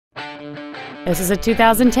This is a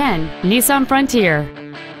 2010 Nissan Frontier.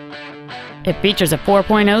 It features a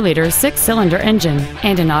 4.0-liter 6-cylinder engine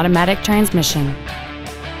and an automatic transmission.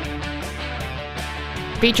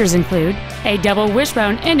 Features include a double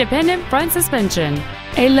wishbone independent front suspension,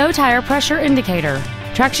 a low tire pressure indicator,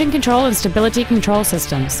 traction control and stability control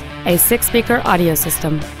systems, a 6-speaker audio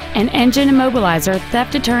system, an engine immobilizer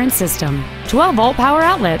theft deterrent system, 12-volt power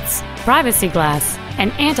outlets, privacy glass,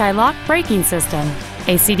 an anti-lock braking system,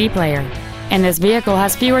 a CD player, and this vehicle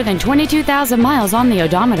has fewer than 22,000 miles on the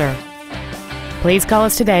odometer. Please call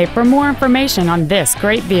us today for more information on this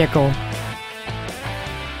great vehicle.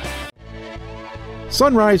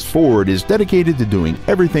 Sunrise Ford is dedicated to doing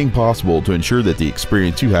everything possible to ensure that the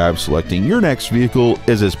experience you have selecting your next vehicle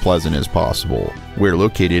is as pleasant as possible. We're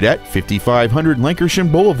located at 5500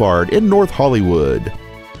 Lankershim Boulevard in North Hollywood.